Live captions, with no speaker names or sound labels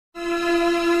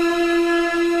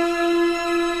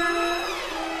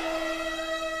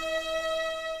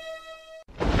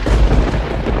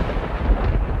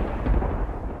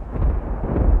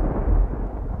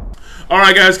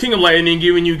Alright guys, King of Lightning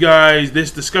giving you guys this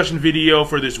discussion video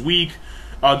for this week.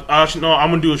 Actually, no,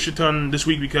 I'm going to do a shit ton this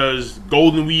week because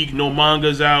Golden Week, no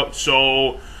manga's out.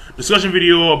 So, discussion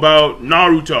video about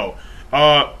Naruto.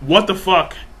 What the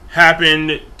fuck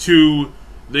happened to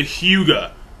the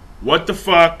Hyūga? What the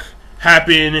fuck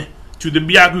happened to the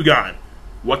Byakugan?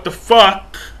 What the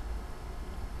fuck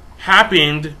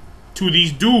happened to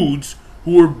these dudes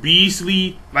who were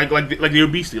beastly, like they were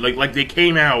beastly, like they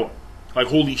came out like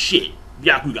holy shit,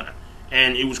 Byakugan,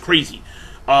 and it was crazy.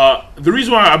 The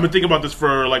reason why I've been thinking about this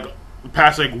for like the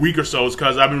past like week or so is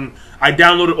because I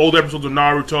downloaded old episodes of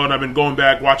Naruto and I've been going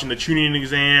back watching the tuning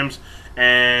exams,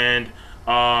 and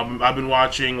I've been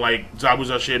watching like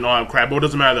Zabuza shit and all that crap. But it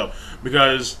doesn't matter though,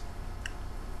 because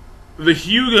the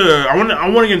Hyūga, I want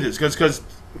to get into this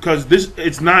because this,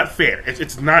 it's not fair.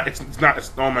 It's not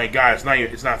oh my god,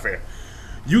 it's not fair.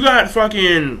 You got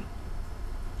fucking,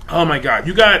 oh my god,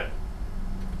 you got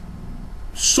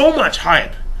so much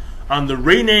hype on the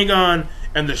Sharingan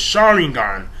and the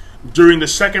Sharingan during the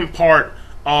second part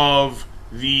of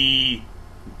the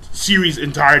series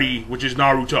entirety, which is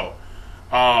Naruto.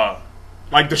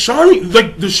 Like the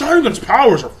Sharingan's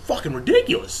powers are fucking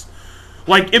ridiculous.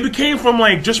 Like it became from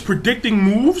like just predicting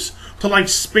moves to like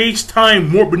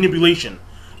space-time warp manipulation.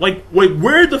 Like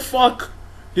where the fuck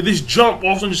did this jump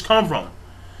also just come from?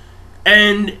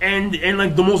 And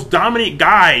like the most dominant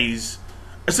guys,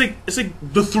 it's like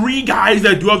the three guys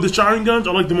that do have the Sharingans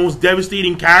are like the most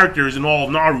devastating characters in all of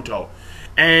Naruto,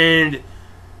 and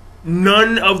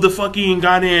none of the fucking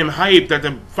goddamn hype that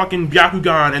the fucking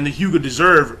Byakugan and the Hyūga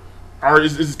deserve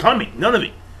is coming. None of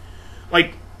it.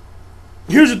 Like,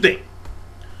 here's the thing.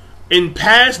 In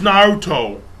past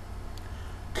Naruto,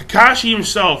 Kakashi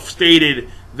himself stated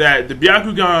that the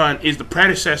Byakugan is the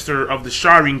predecessor of the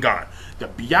Sharingan. The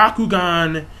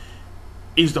Byakugan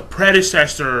is the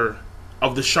predecessor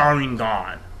of the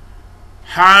Sharingan.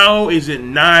 How is it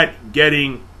not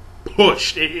getting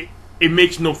pushed? It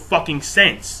makes no fucking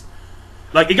sense.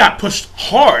 Like, it got pushed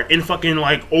hard in fucking,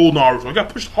 like, old Naruto. It got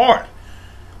pushed hard.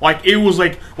 Like, it was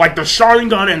like the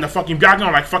Sharingan and the fucking Byakugan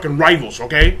are like fucking rivals,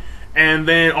 okay? And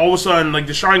then all of a sudden, like,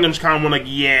 the Sharingan just kind of went like,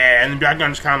 yeah, and the Byakugan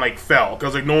just kind of like fell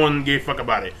because like no one gave a fuck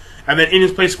about it. And then in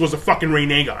his place was the fucking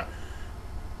Sharingan.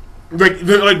 Like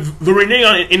the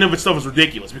Sharingan in and of itself is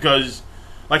ridiculous because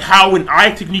like how an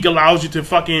eye technique allows you to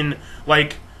fucking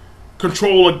like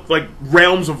control like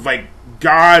realms of like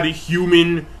god,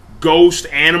 human, ghost,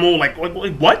 animal, like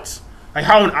what? Like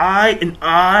how an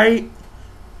eye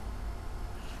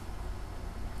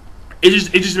it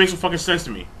just makes no fucking sense to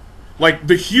me. Like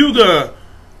the Hyūga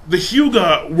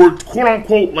were quote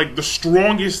unquote like the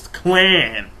strongest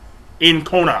clan in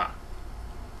Konoha.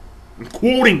 I'm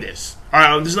quoting this.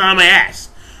 This is not on my ass.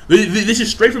 This is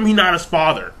straight from Hinata's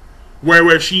father,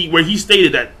 where he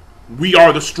stated that we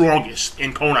are the strongest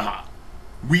in Konoha.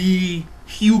 We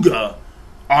Hyūga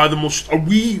are the most.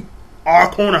 We are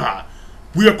Konoha.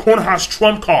 We are Konoha's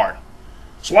trump card.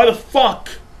 So why the fuck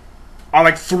are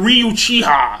like three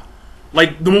Uchiha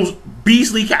like the most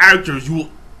beastly characters you will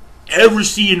ever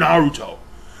see in Naruto?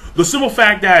 The simple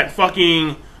fact that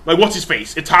fucking like what's his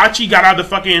face Itachi got out of the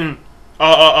fucking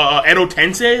Edo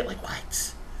Tensei, like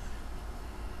what?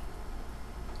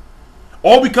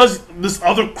 All because this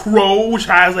other crow, which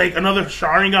has like another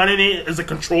Sharingan in it, is like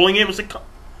controlling him. It's like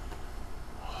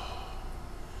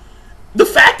the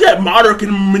fact that Madara can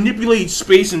manipulate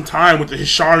space and time with his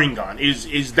Sharingan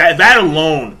is that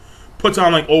alone puts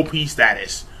on like OP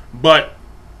status. But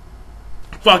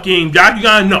fucking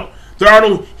Byakugan, no, there are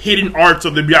no hidden arts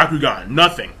of the Byakugan.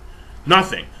 Nothing.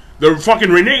 The fucking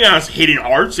Sharingan's hidden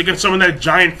arts. It can summon that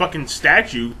giant fucking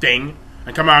statue thing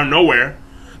and come out of nowhere.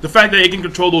 The fact that it can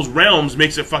control those realms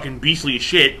makes it fucking beastly as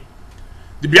shit.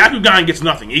 The Byakugan gets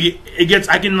nothing. It gets,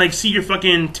 I can like see your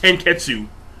fucking Tenketsu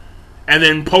and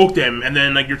then poke them, and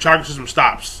then like your chakra system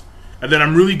stops. And then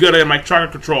I'm really good at my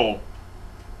chakra control.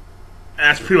 And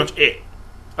that's pretty much it.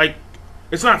 Like,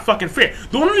 it's not fucking fair.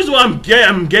 The only reason why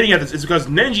I'm getting at this is because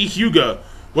Neji Hyūga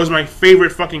was my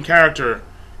favorite fucking character.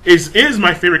 Is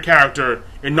my favorite character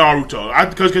in Naruto.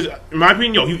 Because in my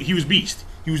opinion, yo, he was beast.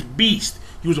 He was beast.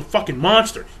 He was a fucking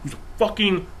monster. He was a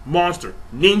fucking monster.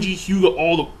 Neji Hyūga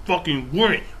all the fucking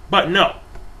way. But no,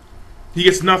 he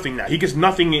gets nothing now. He gets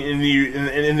nothing in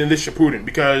this Shippuden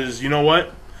because you know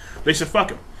what? They said fuck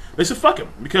him. They said fuck him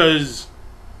because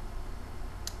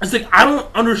it's like I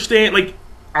don't understand. Like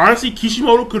honestly,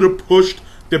 Kishimoto could have pushed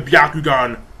the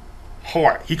Byakugan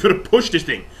hard. He could have pushed this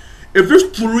thing. If there's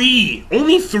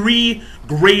only three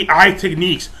great eye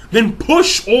techniques, then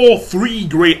push all three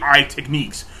great eye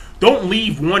techniques. Don't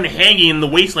leave one hanging in the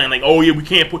wasteland like, oh yeah, we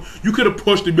can't put. You could have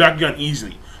pushed the Byakugan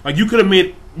easily. Like you could have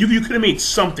made you could have made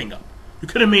something up. You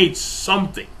could have made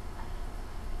something.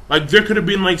 Like, there could have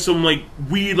been, like, some, like,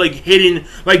 weird, like, hidden,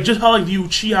 like, just how, like, the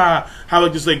Uchiha have,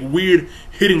 like, this, like, weird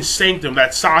hidden sanctum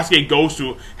that Sasuke goes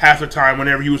to half the time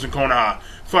whenever he was in Konoha.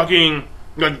 Fucking,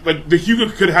 like the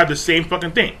Hyūga could have had the same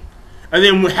fucking thing. And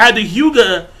then had the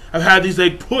Hyūga have had these,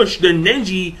 like, push, then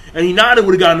Nenji and Hinata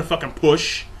would have gotten a fucking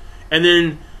push. And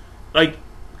then, like,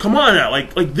 come on now,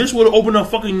 like this would have opened a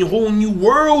fucking whole new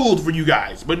world for you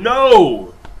guys. But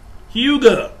no!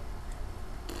 Hyūga!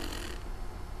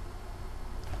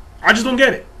 I just don't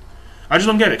get it. I just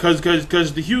don't get it, cause the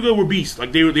Hyūga were beasts.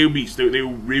 Like they were beasts. They were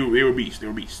beasts. They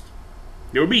were beasts.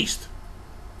 They were beasts.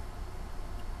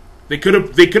 They could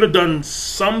have done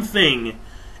something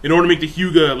in order to make the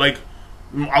Hyūga, like,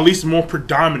 at least more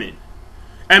predominant.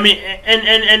 I mean,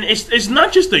 and it's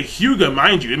not just the Hyūga,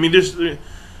 mind you. I mean,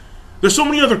 there's so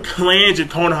many other clans in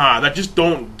Konoha that just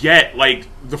don't get, like,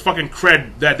 the fucking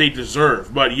cred that they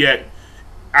deserve. But yet,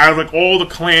 out of, like, all the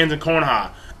clans in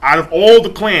Konoha, out of all the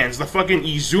clans, the fucking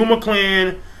Izuma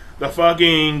clan, the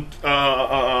fucking,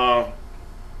 the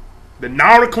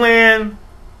Nara clan,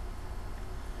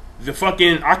 the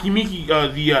fucking Achimichi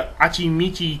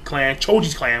clan,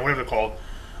 Choji's clan, whatever they're called,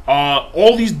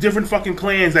 all these different fucking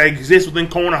clans that exist within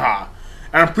Konoha.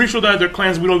 And I'm pretty sure that they're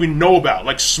clans we don't even know about,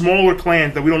 like smaller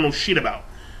clans that we don't know shit about.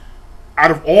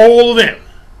 Out of all of them,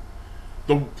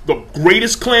 the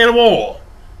greatest clan of all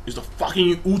is the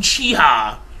fucking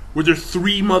Uchiha, where there's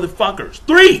 3 motherfuckers.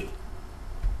 3!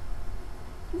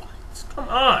 What? Come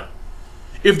on.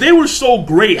 If they were so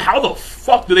great, how the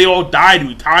fuck did they all die to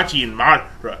Itachi and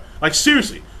Madara? Like,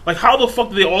 seriously. Like, how the fuck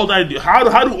did they all die to... How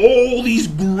do all these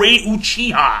great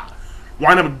Uchiha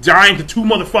wind up dying to 2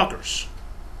 motherfuckers?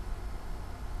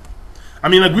 I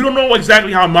mean, like, we don't know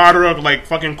exactly how Madara, like,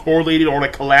 fucking correlated or,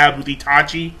 like, collabed with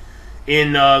Itachi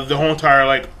in the whole entire,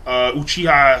 like,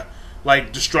 Uchiha,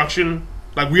 like, destruction.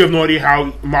 Like, we have no idea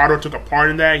how Madara took a part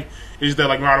in that. Is that,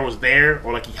 like, Madara was there,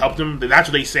 or, like, he helped him? That's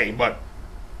what they say, but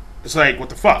it's like, what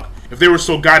the fuck? If they were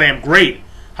so goddamn great,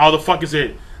 how the fuck is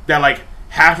it that, like,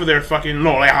 half of their fucking...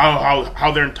 No, like,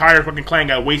 how their entire fucking clan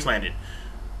got wastelanded?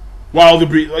 While the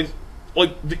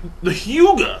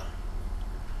Hyūga,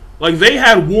 like, they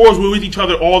had wars with each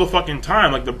other all the fucking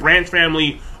time. Like, the Branch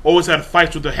family always had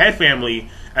fights with the Head family,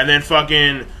 and then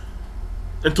fucking...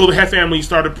 Until the Head family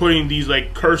started putting these,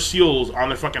 like, cursed seals on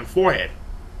their fucking forehead.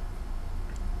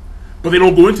 But they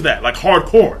don't go into that, like,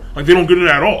 hardcore. Like, they don't go into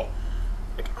that at all.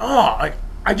 Like,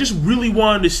 I just really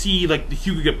wanted to see, like, the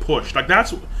Hyūga get pushed. Like,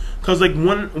 that's... Because, like,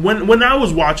 when I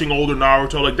was watching older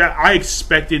Naruto, like, that, I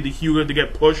expected the Hyūga to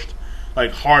get pushed,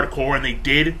 like, hardcore, and they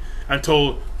did,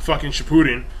 until fucking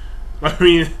Shippuden. I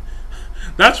mean,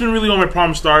 that's when really all my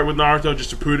problems start with Naruto,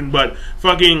 just Shippuden, but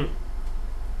fucking...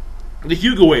 The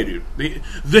Hyūga way, dude.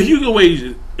 The Hyūga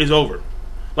way is over.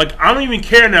 Like, I don't even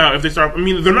care now if they start... I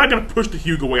mean, they're not going to push the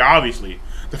Hyūga way, obviously.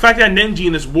 The fact that Nenji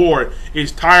in this war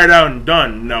is tired out and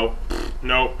done, no.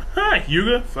 No.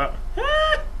 Hyūga? Fuck.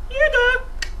 Hyūga.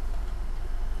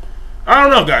 I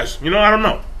don't know, guys. You know, I don't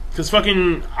know. Because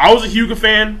fucking... I was a Hyūga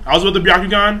fan. I was with the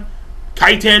Byakugan.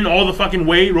 Kaiten all the fucking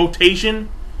way. Rotation.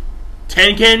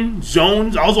 Tenken.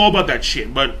 Zones. I was all about that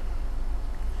shit, but...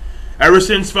 Ever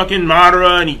since fucking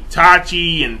Madara and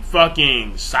Itachi and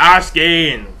fucking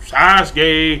Sasuke and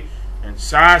Sasuke and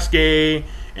Sasuke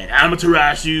and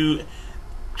Amaterasu,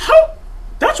 how?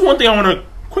 That's one thing I want to...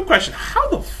 Quick question. How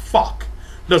the fuck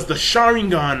does the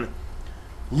Sharingan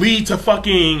lead to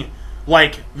fucking,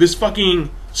 like, this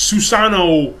fucking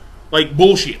Susanoo, like,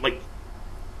 bullshit? Like,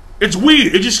 it's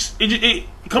weird.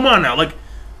 Come on now. Like,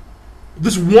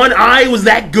 this one eye was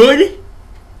that good?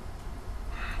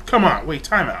 Come on. Wait,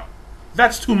 time out.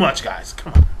 That's too much, guys.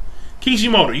 Come on.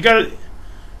 Kishimoto, you gotta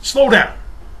slow down.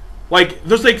 Like,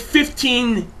 there's like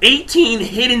 15, 18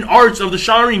 hidden arts of the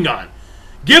Sharingan.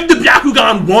 Give the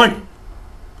Byakugan one.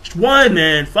 Just one,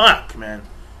 man. Fuck, man.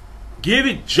 Give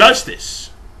it justice.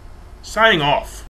 Signing off.